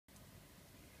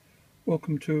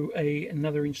Welcome to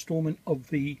another installment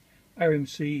of the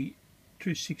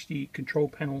RMC260 control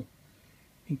panel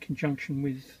in conjunction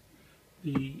with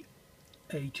the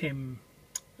ATEM,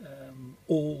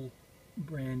 all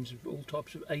brands of all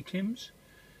types of ATEMs.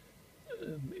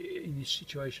 In this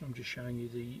situation I'm just showing you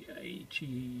the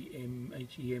ATEM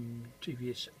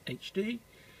TVS HD,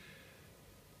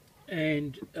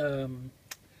 and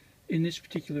in this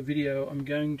particular video I'm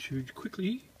going to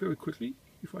very quickly,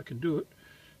 if I can do it,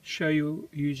 show you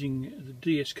using the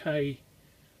DSK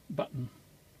button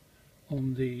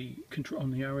on the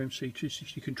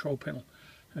RMC260 control panel.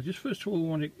 Now, just first of all, I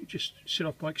want to just set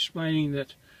off by explaining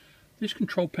that this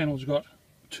control panel's got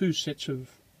two sets of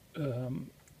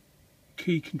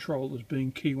key controllers,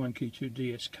 being key 1, key 2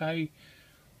 DSK.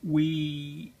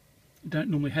 We don't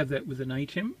normally have that with an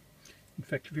ATEM. In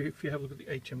fact, if you have a look at the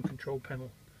ATEM control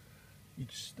panel,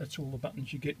 that's all the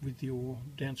buttons you get with your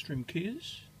downstream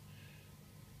keys.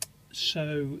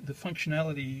 So the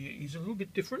functionality is a little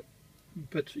bit different,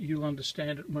 but you'll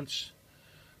understand it once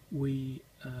we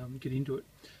get into it.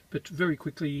 But very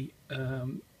quickly,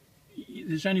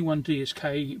 there's only one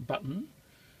DSK button,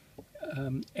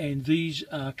 and these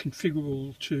are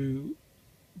configurable to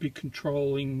be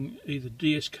controlling either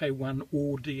DSK1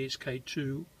 or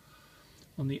DSK2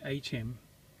 on the ATEM.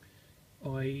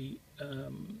 I'll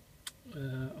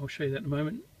show you that in a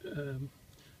moment.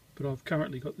 But I've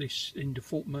currently got this in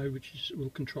default mode, which will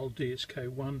control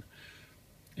DSK1,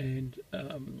 and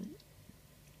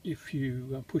if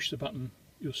you push the button,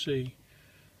 you'll see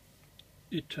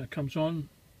it comes on,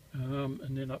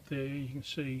 and then up there you can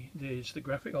see there's the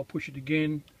graphic. I'll push it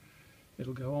again,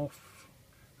 it'll go off.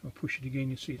 I'll push it again,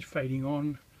 you see it's fading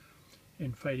on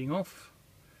and fading off.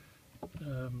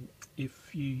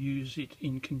 If you use it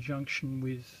in conjunction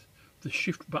with the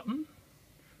shift button,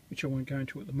 which I won't go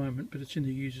into at the moment, but it's in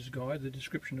the user's guide, the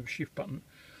description of shift button,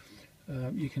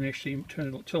 you can actually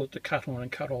tell it to cut on and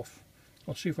cut off.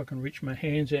 I'll see if I can reach my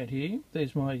hands out here.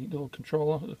 There's my little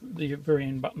controller. The very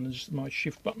end button is my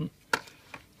shift button.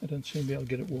 I don't seem to be able to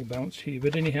get it well balanced here,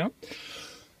 but anyhow,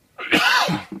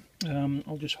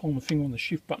 I'll just hold my finger on the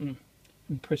shift button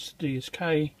and press the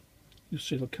DSK. You'll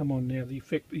see it'll come on now. The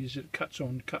effect is it cuts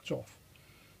on, cuts off.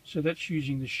 So that's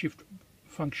using the shift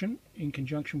function in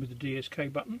conjunction with the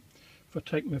DSK button. If I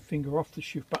take my finger off the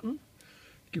shift button,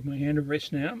 give my hand a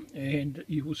rest now, and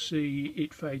you will see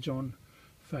it fades on,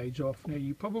 fades off. Now,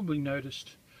 you probably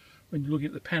noticed when you're looking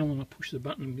at the panel and I push the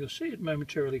button, you'll see it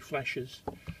momentarily flashes.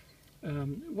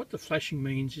 What the flashing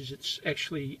means is it's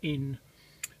actually in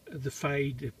the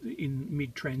fade, in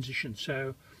mid transition.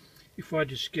 So if I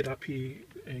just get up here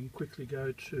and quickly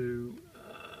go to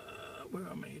where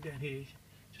am I, down here,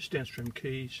 just downstream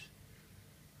keys.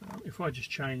 If I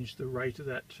just change the rate of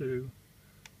that to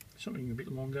something a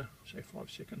bit longer, say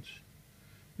 5 seconds,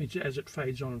 means as it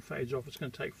fades on and fades off, it's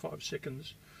going to take 5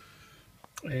 seconds,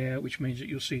 which means that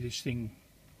you'll see this thing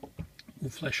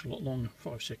will flash a lot longer,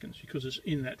 5 seconds, because it's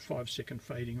in that 5-second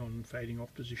fading on and fading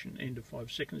off position. End of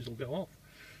 5 seconds, it'll go off.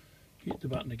 Hit the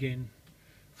button again,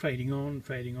 fading on,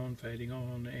 fading on, fading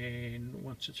on, and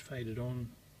once it's faded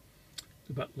on,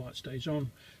 the button light stays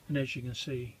on, and as you can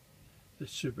see,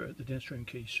 the downstream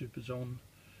key super's on.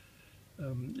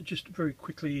 Just very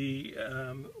quickly,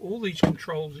 all these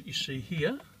controls that you see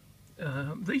here,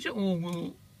 these are all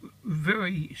will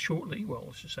very shortly, well,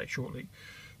 let's just say shortly,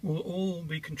 will all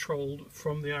be controlled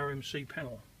from the RMC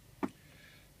panel.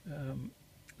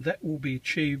 That will be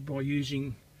achieved by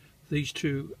using these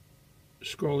two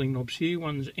scrolling knobs here.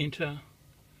 One's enter,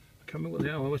 I can't remember what they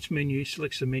are. Well, it's menu,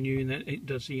 selects the menu, and then it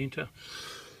does the enter.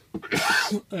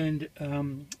 And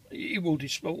it will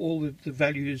display all the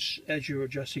values as you're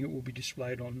adjusting. It will be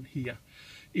displayed on here.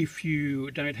 If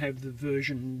you don't have the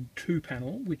version 2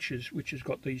 panel, which has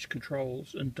got these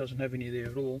controls and doesn't have any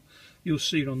there at all, you'll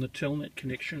see it on the telnet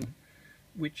connection,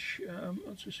 which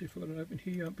let's just see if I've got it open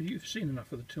here. But you've seen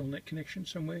enough of the telnet connection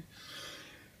somewhere.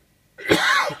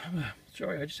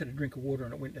 Sorry, I just had a drink of water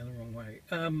and it went down the wrong way.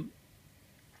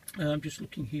 I'm just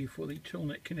looking here for the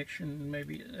telnet connection.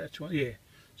 Maybe that's one. Yeah.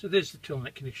 So there's the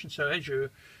telnet connection. So as you're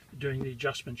doing the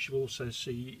adjustments, you'll also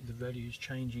see the values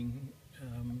changing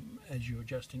as you're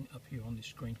adjusting up here on this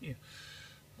screen here.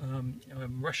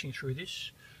 I'm rushing through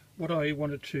this. What I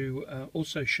wanted to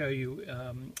also show you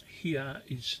here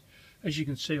is, as you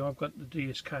can see, I've got the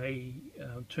DSK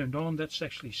turned on. That's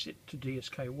actually set to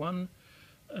DSK1.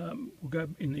 We'll go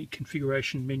in the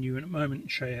configuration menu in a moment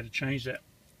and show you how to change that.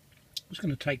 I'm just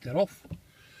going to take that off,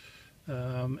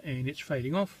 and it's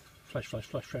fading off. Flash, flash,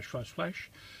 flash, flash, flash, flash.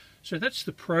 So that's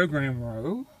the program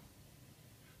row.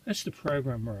 That's the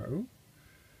program row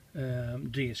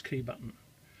DSK button.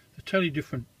 A totally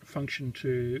different function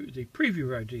to the preview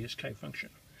row DSK function.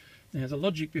 Now the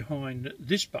logic behind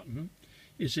this button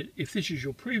is that if this is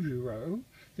your preview row,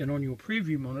 then on your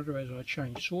preview monitor, as I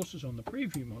change sources on the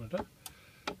preview monitor,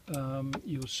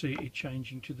 you'll see it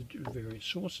changing to the various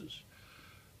sources.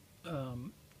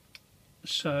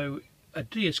 So a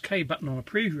DSK button on a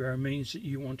preview row means that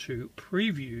you want to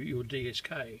preview your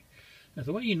DSK. Now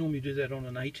the way you normally do that on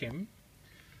an ATEM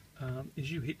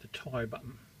is you hit the tie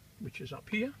button, which is up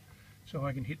here. So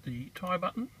I can hit the tie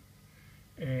button,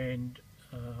 and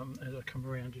as I come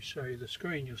around to show you the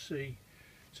screen, you'll see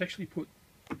it's actually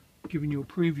giving you a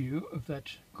preview of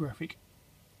that graphic,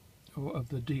 or of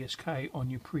the DSK on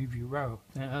your preview row.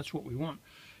 Now that's what we want,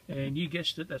 and you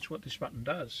guessed it, that's what this button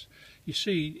does. You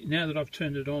see, now that I've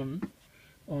turned it on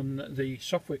the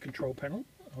software control panel,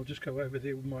 I'll just go over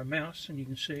there with my mouse and you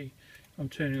can see I'm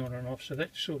turning on and off. So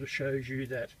that sort of shows you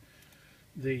that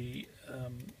the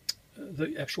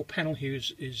actual panel here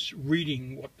is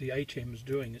reading what the ATEM is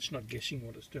doing. It's not guessing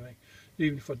what it's doing.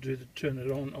 Even if I turn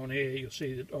it on air, you'll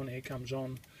see that on air comes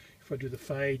on. If I do the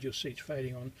fade, you'll see it's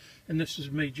fading on. And this is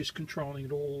me just controlling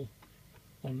it all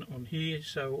on here.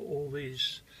 So all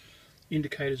these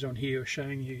indicators on here are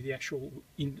showing you the actual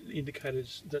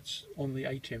indicators that's on the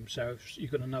ATEM. So if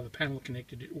you've got another panel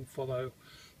connected, it will follow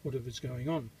whatever's going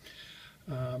on.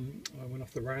 I went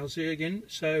off the rails there again.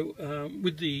 So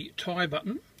with the tie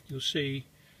button, you'll see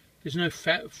there's no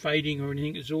fading or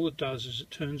anything. All it does is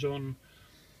it turns on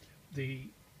the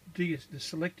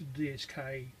selected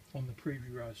DSK on the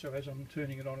preview row. So as I'm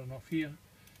turning it on and off here,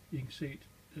 you can see it.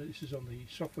 This is on the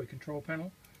software control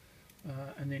panel,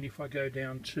 and then if I go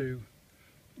down to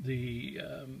the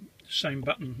same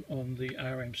button on the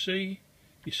RMC,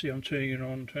 you see I'm turning it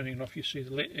on, turning it off. You see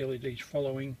the LEDs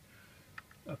following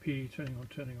up here, turning on,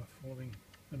 turning off, following,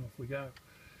 and off we go.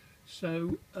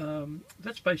 So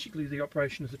that's basically the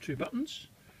operation of the two buttons.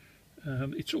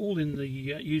 It's all in the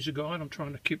user guide. I'm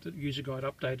trying to keep the user guide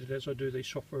updated as I do these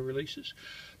software releases.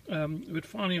 But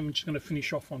finally, I'm just going to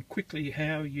finish off on quickly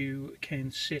how you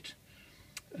can set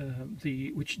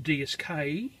which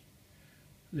DSK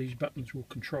these buttons will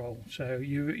control. So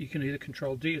you can either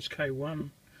control DSK1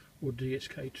 or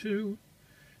DSK2.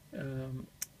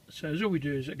 So as all we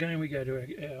do is, again, we go to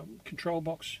our control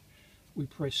box, we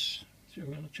press, so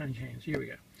we're going to change hands, here we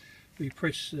go. We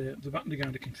press the button to go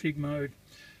into config mode.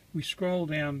 We scroll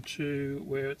down to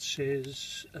where it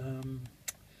says,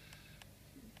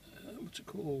 what's it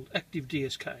called, active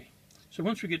DSK. So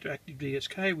once we get to active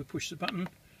DSK, we push the button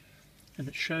and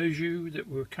it shows you that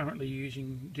we're currently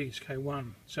using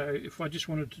DSK1. So if I just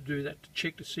wanted to do that to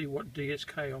check to see what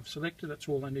DSK I've selected, that's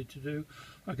all I need to do.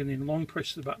 I can then long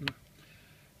press the button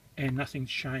and nothing's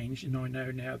changed, and I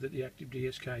know now that the active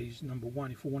DSK is number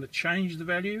 1. If I want to change the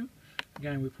value,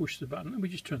 again we push the button and we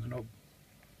just turn the knob.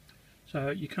 So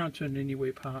you can't turn it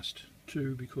anywhere past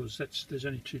 2 because there's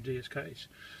only 2 DSKs.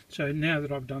 So now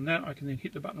that I've done that, I can then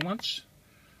hit the button once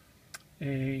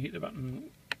and hit the button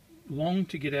long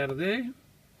to get out of there.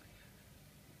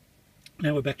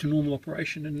 Now we're back to normal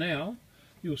operation, and now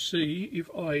you'll see if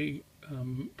I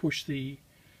push the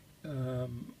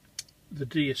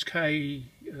DSK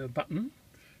button,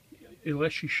 it'll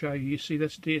actually show you, see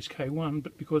that's DSK1,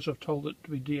 but because I've told it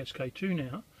to be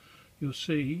DSK2 now, you'll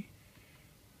see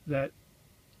that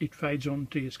it fades on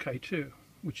DSK2,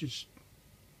 which is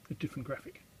a different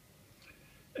graphic.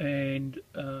 And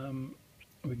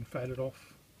we can fade it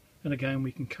off, and again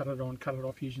we can cut it on, cut it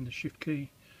off using the shift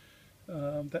key.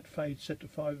 That fade's set to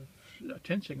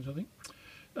 10 seconds, I think.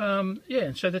 Yeah,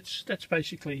 and so that's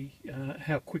basically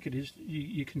how quick it is.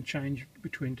 You can change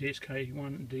between DSK1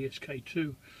 and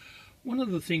DSK2. One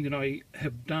other thing that I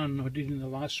have done, I did in the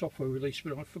last software release,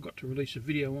 but I forgot to release a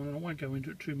video on it. I won't go into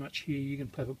it too much here. You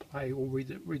can have a play or read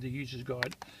the user's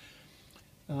guide.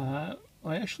 I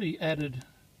actually added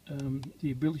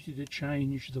the ability to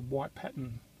change the white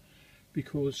pattern,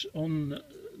 because on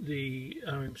the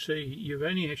RMC you've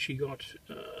only actually got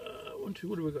what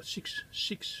have we got?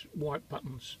 Six white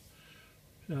buttons.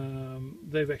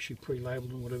 They've actually pre-labelled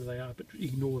and whatever they are, but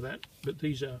ignore that. But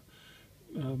these are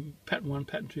pattern 1,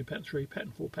 pattern 2, pattern 3,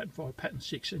 pattern 4, pattern 5, pattern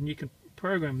 6, and you can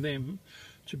program them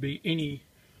to be any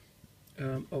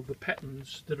of the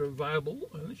patterns that are available.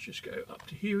 Let's just go up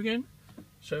to here again.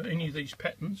 So any of these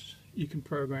patterns, you can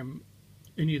program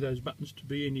any of those buttons to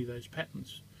be any of those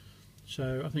patterns.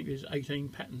 So I think there's 18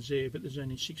 patterns there, but there's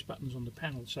only 6 buttons on the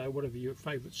panel. So whatever your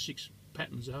favourite 6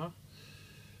 patterns are,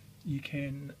 you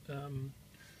can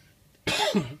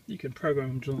you can program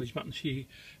them to all these buttons here,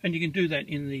 and you can do that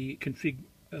in the config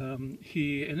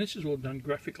here. And this is all done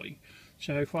graphically.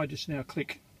 So if I just now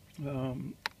click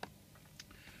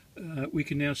we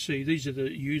can now see these are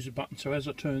the user buttons. So as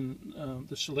I turn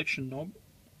the selection knob,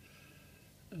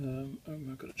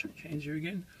 I've got to change hands here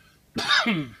again.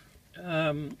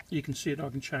 You can see it. I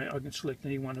can select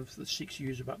any one of the 6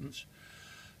 user buttons,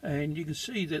 and you can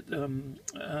see that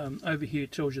over here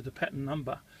it tells you the pattern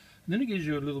number, and then it gives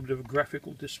you a little bit of a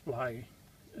graphical display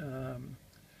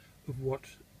of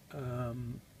what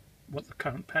the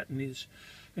current pattern is.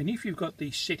 And if you've got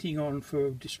the setting on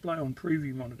for display on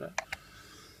preview monitor,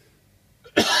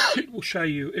 it will show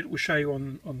you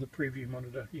on the preview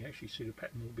monitor. You actually see the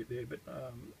pattern a little bit there, but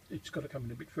it's got to come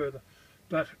in a bit further.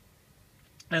 But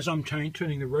as I'm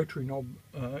turning the rotary knob,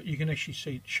 you can actually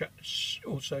see it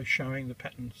also showing the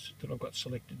patterns that I've got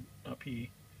selected up here.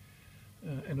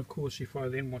 And of course, if I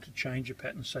then want to change a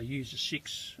pattern, say use a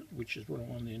 6, which is what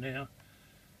I'm on there now,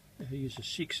 use a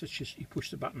 6, it's just you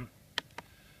push the button,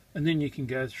 and then you can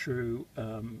go through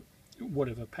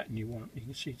whatever pattern you want. You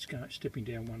can see it's stepping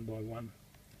down one by one,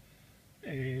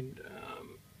 and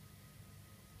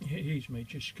here's me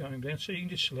just going down. So you can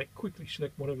just quickly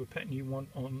select whatever pattern you want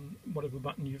on whatever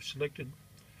button you've selected,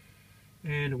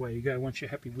 and away you go once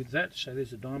you're happy with that. So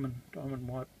there's a diamond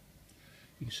wipe.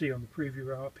 You can see on the preview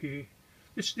row up here.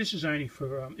 This is only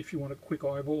for if you want a quick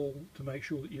eyeball to make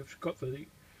sure that you've got the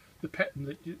pattern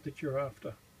that you're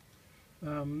after.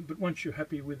 But once you're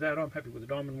happy with that, I'm happy with the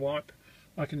diamond wipe.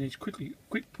 I can then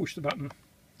quick push the button,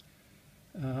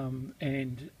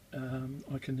 and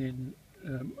I can then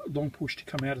long push to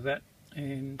come out of that,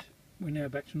 and we're now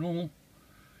back to normal.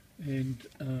 And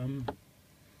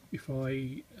if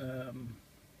I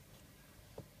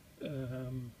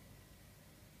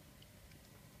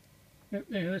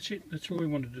yeah, that's it. That's all we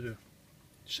wanted to do.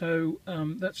 So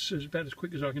that's about as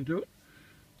quick as I can do it.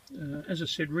 As I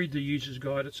said, read the user's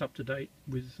guide. It's up to date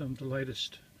with the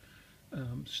latest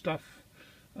stuff.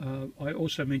 I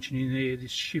also mentioned in there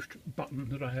this shift button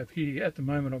that I have here. At the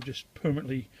moment, I've just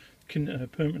permanently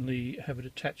have it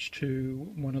attached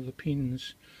to one of the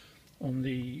pins on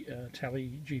the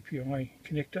Tally GPI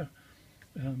connector.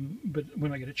 But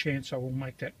when I get a chance, I will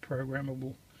make that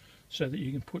programmable so that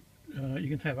you can put you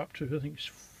can have up to, I think it's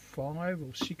 5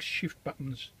 or 6 shift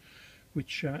buttons,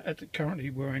 which currently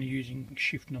we're only using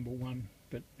shift number 1,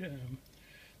 but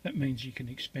that means you can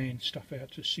expand stuff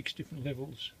out to 6 different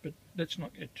levels, but let's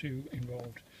not get too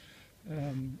involved.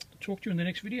 Talk to you in the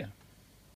next video.